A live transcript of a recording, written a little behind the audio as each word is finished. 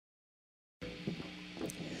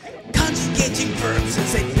Engaging verbs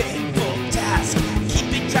is a painful task.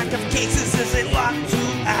 Keeping track of cases is a lot to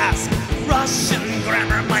ask. Russian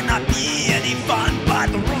grammar might not be any fun, but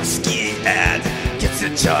Rusky Ed gets the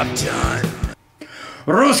job done.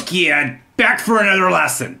 Rusky Ed, back for another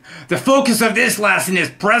lesson. The focus of this lesson is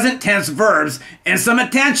present tense verbs, and some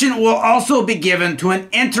attention will also be given to an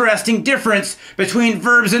interesting difference between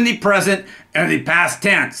verbs in the present and the past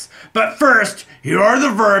tense. But first, here are the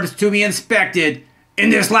verbs to be inspected in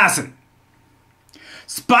this lesson.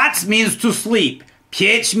 Spać means to sleep,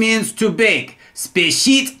 piec means to bake,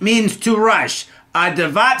 spieszyć means to rush,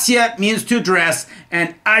 oddawać means to dress,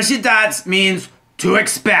 and ожидать means to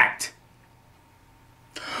expect.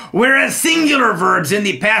 Whereas singular verbs in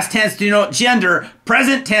the past tense denote gender,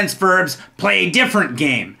 present tense verbs play a different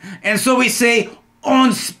game. And so we say on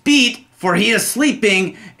spít for he is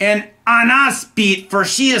sleeping and ona spít for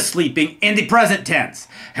she is sleeping in the present tense.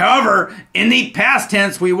 However, in the past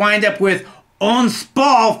tense we wind up with on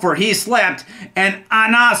spal for he slept and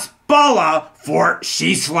ona spala for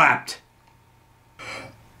she slept.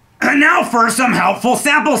 And now for some helpful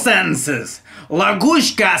sample sentences.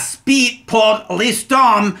 Лягушка спит под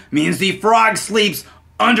листом means the frog sleeps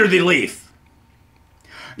under the leaf.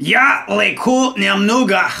 Я леку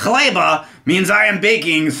немного хлеба means I am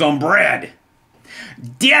baking some bread.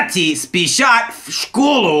 Дети спешат в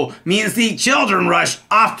школу means the children rush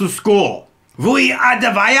off to school. Вы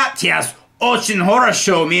одеваетесь очень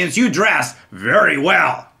хорошо means you dress very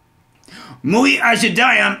well. Мы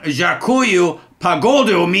ожидаем жаркую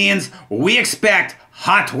погоду means we expect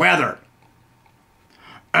hot weather.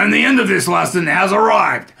 And the end of this lesson has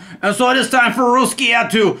arrived. And so it is time for Rusky Ed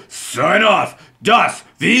to sign off. Das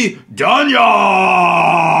Vidanya!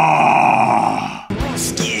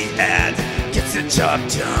 Rusky Ed gets the job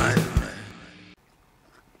done.